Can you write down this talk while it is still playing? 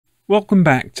Welcome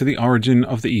back to the Origin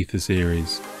of the Ether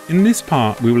series. In this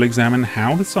part we will examine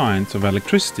how the science of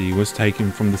electricity was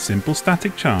taken from the simple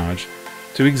static charge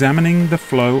to examining the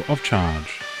flow of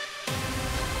charge.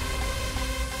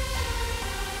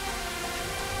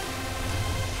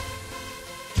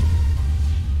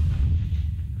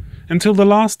 Until the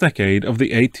last decade of the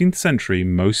 18th century,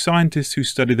 most scientists who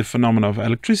study the phenomena of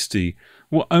electricity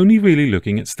were only really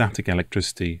looking at static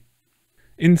electricity.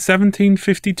 In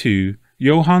 1752,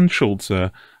 Johann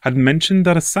Schulze had mentioned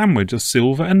that a sandwich of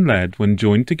silver and lead, when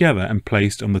joined together and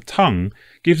placed on the tongue,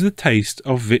 gives the taste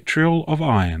of vitriol of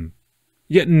iron.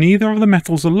 Yet neither of the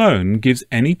metals alone gives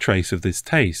any trace of this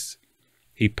taste.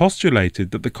 He postulated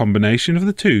that the combination of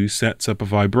the two sets up a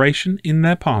vibration in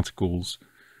their particles,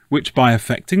 which by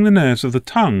affecting the nerves of the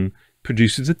tongue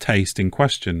produces the taste in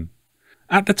question.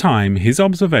 At the time, his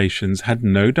observations had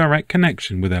no direct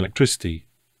connection with electricity.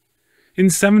 In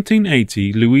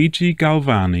 1780, Luigi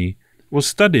Galvani was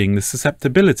studying the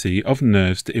susceptibility of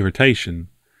nerves to irritation.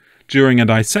 During a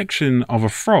dissection of a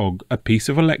frog, a piece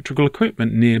of electrical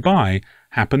equipment nearby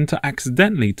happened to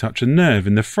accidentally touch a nerve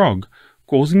in the frog,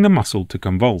 causing the muscle to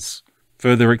convulse.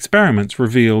 Further experiments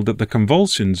revealed that the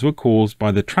convulsions were caused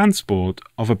by the transport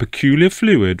of a peculiar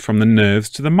fluid from the nerves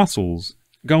to the muscles.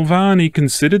 Galvani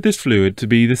considered this fluid to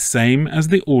be the same as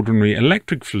the ordinary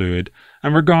electric fluid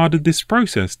and regarded this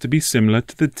process to be similar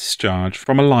to the discharge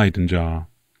from a Leyden jar.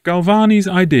 Galvani's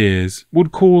ideas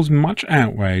would cause much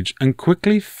outrage, and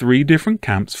quickly three different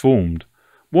camps formed.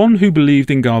 One who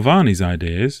believed in Galvani's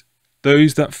ideas,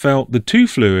 those that felt the two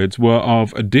fluids were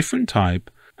of a different type,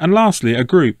 and lastly a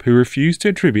group who refused to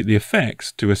attribute the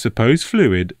effects to a supposed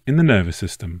fluid in the nervous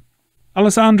system.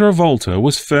 Alessandro Volta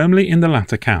was firmly in the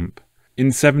latter camp. In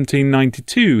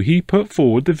 1792 he put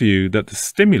forward the view that the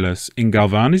stimulus in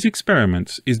Galvani's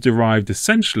experiments is derived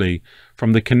essentially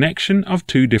from the connection of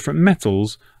two different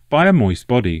metals by a moist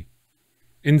body.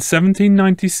 In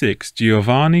 1796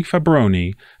 Giovanni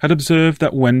Fabbroni had observed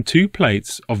that when two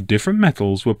plates of different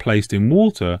metals were placed in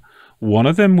water, one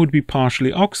of them would be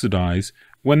partially oxidized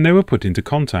when they were put into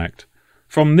contact.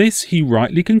 From this he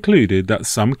rightly concluded that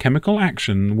some chemical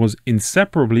action was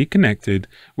inseparably connected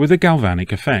with a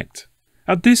galvanic effect.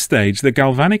 At this stage the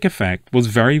galvanic effect was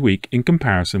very weak in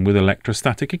comparison with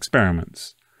electrostatic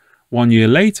experiments. 1 year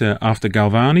later, after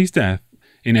Galvani's death,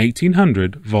 in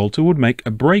 1800, Volta would make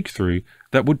a breakthrough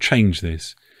that would change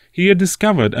this. He had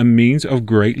discovered a means of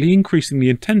greatly increasing the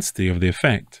intensity of the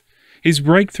effect. His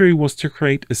breakthrough was to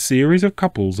create a series of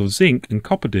couples of zinc and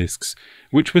copper discs,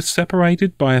 which were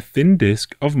separated by a thin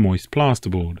disc of moist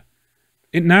plasterboard.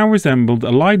 It now resembled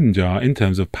a Leyden jar in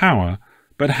terms of power,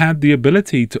 but had the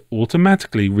ability to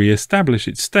automatically re-establish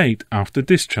its state after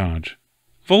discharge.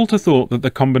 Volta thought that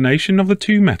the combination of the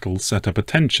two metals set up a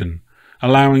tension,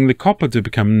 allowing the copper to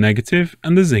become negative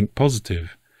and the zinc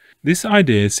positive. This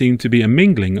idea seemed to be a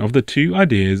mingling of the two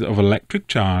ideas of electric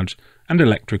charge and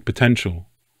electric potential.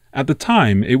 At the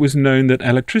time, it was known that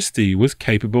electricity was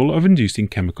capable of inducing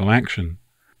chemical action.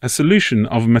 A solution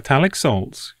of metallic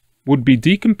salts would be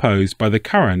decomposed by the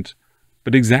current,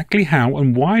 but exactly how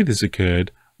and why this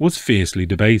occurred was fiercely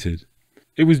debated.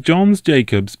 It was John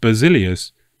Jacobs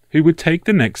Berzelius who would take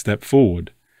the next step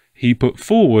forward. He put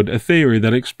forward a theory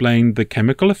that explained the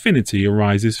chemical affinity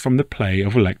arises from the play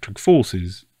of electric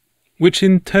forces, which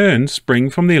in turn spring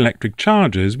from the electric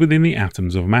charges within the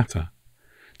atoms of matter.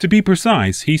 To be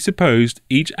precise, he supposed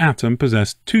each atom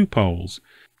possessed two poles,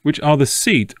 which are the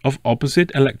seat of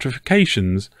opposite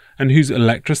electrifications and whose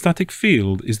electrostatic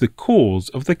field is the cause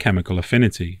of the chemical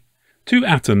affinity. Two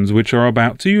atoms which are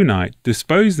about to unite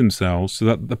dispose themselves so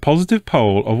that the positive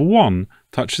pole of one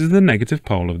touches the negative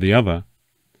pole of the other.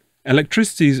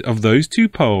 Electricities of those two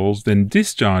poles then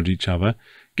discharge each other,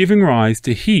 giving rise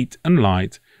to heat and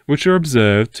light, which are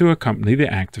observed to accompany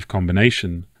the act of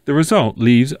combination. The result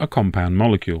leaves a compound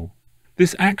molecule.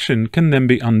 This action can then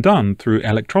be undone through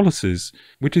electrolysis,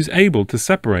 which is able to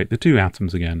separate the two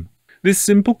atoms again. This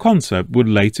simple concept would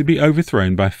later be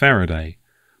overthrown by Faraday.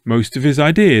 Most of his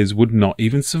ideas would not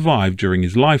even survive during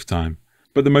his lifetime,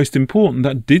 but the most important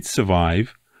that did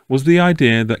survive was the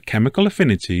idea that chemical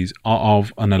affinities are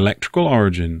of an electrical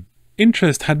origin.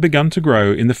 Interest had begun to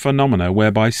grow in the phenomena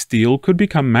whereby steel could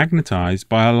become magnetized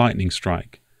by a lightning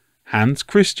strike. Hans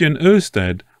Christian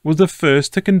Oersted was the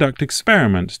first to conduct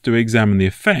experiments to examine the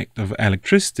effect of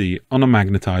electricity on a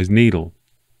magnetized needle.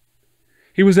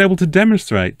 He was able to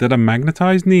demonstrate that a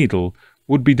magnetized needle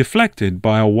would be deflected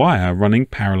by a wire running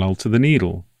parallel to the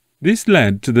needle. This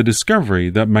led to the discovery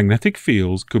that magnetic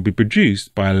fields could be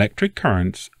produced by electric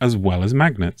currents as well as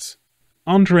magnets.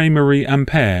 Andre Marie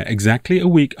Ampere, exactly a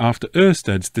week after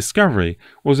Oersted's discovery,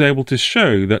 was able to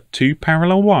show that two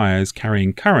parallel wires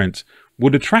carrying currents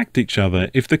would attract each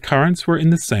other if the currents were in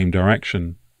the same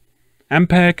direction.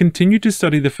 Ampere continued to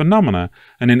study the phenomena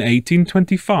and in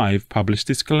 1825 published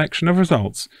his collection of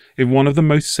results in one of the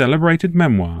most celebrated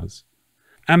memoirs.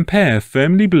 Ampere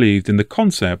firmly believed in the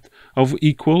concept of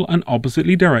equal and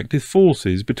oppositely directed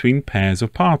forces between pairs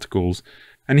of particles,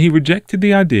 and he rejected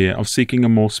the idea of seeking a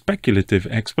more speculative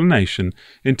explanation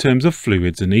in terms of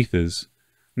fluids and ethers.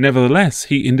 Nevertheless,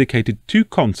 he indicated two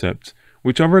concepts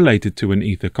which are related to an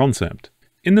ether concept.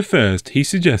 In the first, he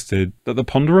suggested that the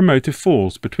ponderomotive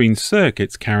force between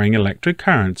circuits carrying electric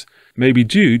currents may be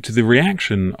due to the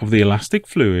reaction of the elastic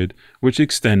fluid which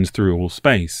extends through all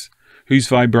space, whose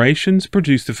vibrations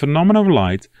produce the phenomena of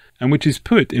light and which is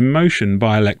put in motion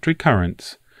by electric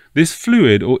currents. This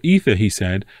fluid or ether, he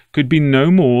said, could be no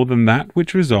more than that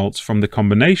which results from the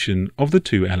combination of the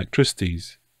two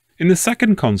electricities. In the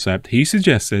second concept, he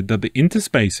suggested that the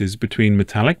interspaces between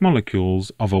metallic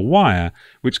molecules of a wire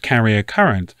which carry a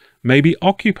current may be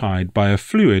occupied by a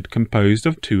fluid composed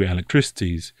of two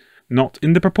electricities, not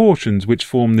in the proportions which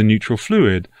form the neutral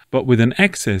fluid, but with an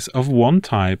excess of one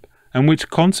type and which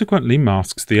consequently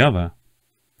masks the other.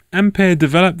 Ampere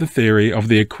developed the theory of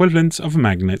the equivalence of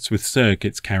magnets with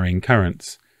circuits carrying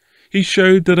currents. He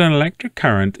showed that an electric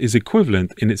current is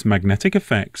equivalent in its magnetic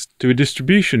effects to a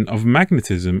distribution of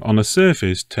magnetism on a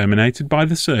surface terminated by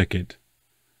the circuit.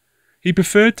 He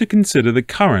preferred to consider the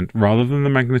current rather than the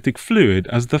magnetic fluid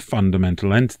as the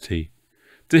fundamental entity.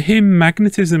 To him,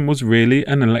 magnetism was really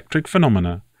an electric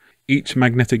phenomena. Each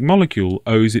magnetic molecule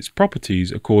owes its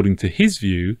properties, according to his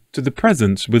view, to the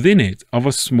presence within it of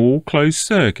a small closed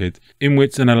circuit in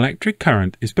which an electric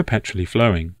current is perpetually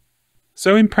flowing.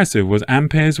 So impressive was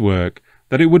Ampere's work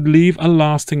that it would leave a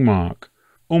lasting mark.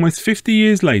 Almost 50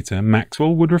 years later,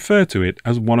 Maxwell would refer to it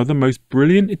as one of the most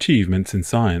brilliant achievements in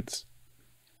science.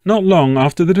 Not long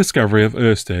after the discovery of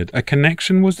Oersted, a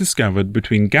connection was discovered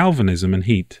between galvanism and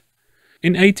heat.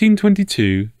 In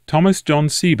 1822, Thomas John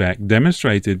Seebeck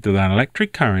demonstrated that an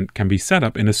electric current can be set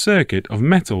up in a circuit of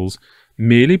metals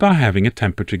merely by having a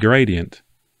temperature gradient.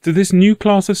 To this new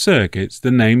class of circuits,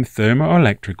 the name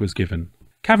thermoelectric was given.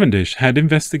 Cavendish had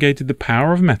investigated the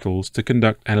power of metals to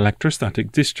conduct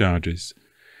electrostatic discharges.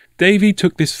 Davy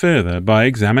took this further by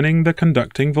examining the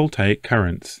conducting voltaic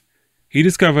currents. He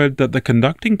discovered that the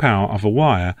conducting power of a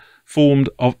wire formed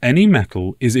of any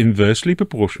metal is inversely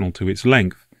proportional to its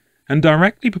length, and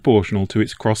directly proportional to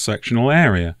its cross-sectional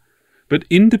area, but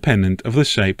independent of the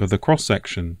shape of the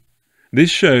cross-section. This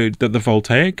showed that the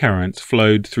voltaic currents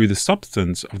flowed through the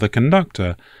substance of the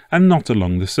conductor and not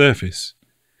along the surface.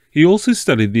 He also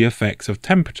studied the effects of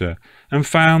temperature and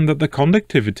found that the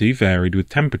conductivity varied with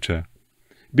temperature,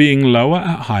 being lower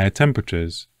at higher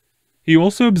temperatures. He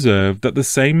also observed that the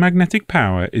same magnetic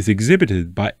power is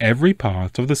exhibited by every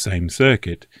part of the same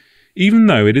circuit, even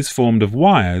though it is formed of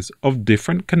wires of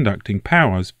different conducting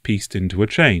powers pieced into a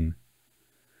chain.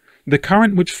 The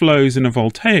current which flows in a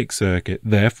voltaic circuit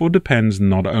therefore depends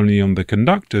not only on the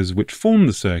conductors which form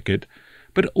the circuit,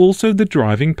 but also the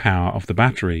driving power of the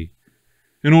battery.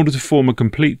 In order to form a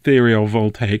complete theory of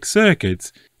voltaic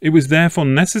circuits, it was therefore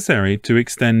necessary to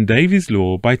extend Davy's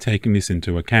law by taking this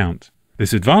into account.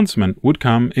 This advancement would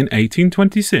come in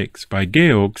 1826 by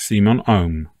Georg Simon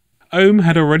Ohm. Ohm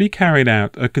had already carried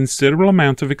out a considerable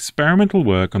amount of experimental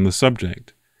work on the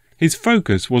subject. His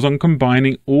focus was on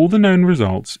combining all the known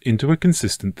results into a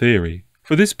consistent theory.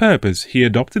 For this purpose, he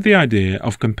adopted the idea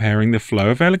of comparing the flow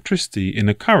of electricity in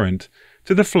a current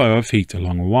to the flow of heat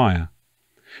along a wire.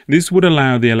 This would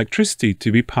allow the electricity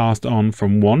to be passed on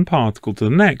from one particle to the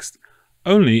next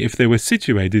only if they were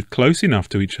situated close enough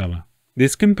to each other.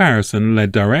 This comparison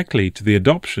led directly to the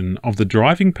adoption of the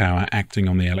driving power acting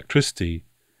on the electricity.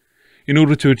 In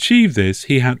order to achieve this,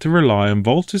 he had to rely on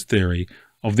Volta's theory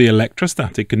of the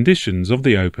electrostatic conditions of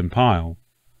the open pile.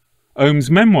 Ohm's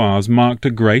memoirs marked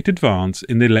a great advance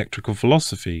in the electrical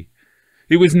philosophy.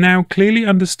 It was now clearly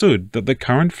understood that the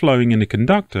current flowing in a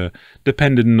conductor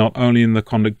depended not only on the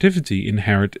conductivity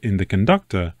inherent in the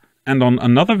conductor, and on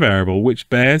another variable which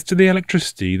bears to the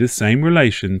electricity the same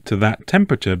relation to that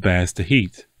temperature bears to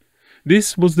heat.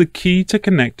 This was the key to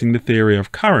connecting the theory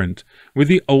of current with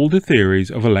the older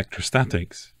theories of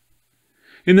electrostatics.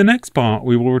 In the next part,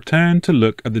 we will return to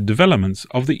look at the developments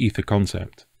of the ether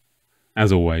concept.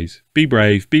 As always, be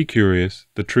brave, be curious,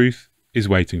 the truth is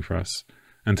waiting for us.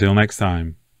 Until next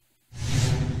time.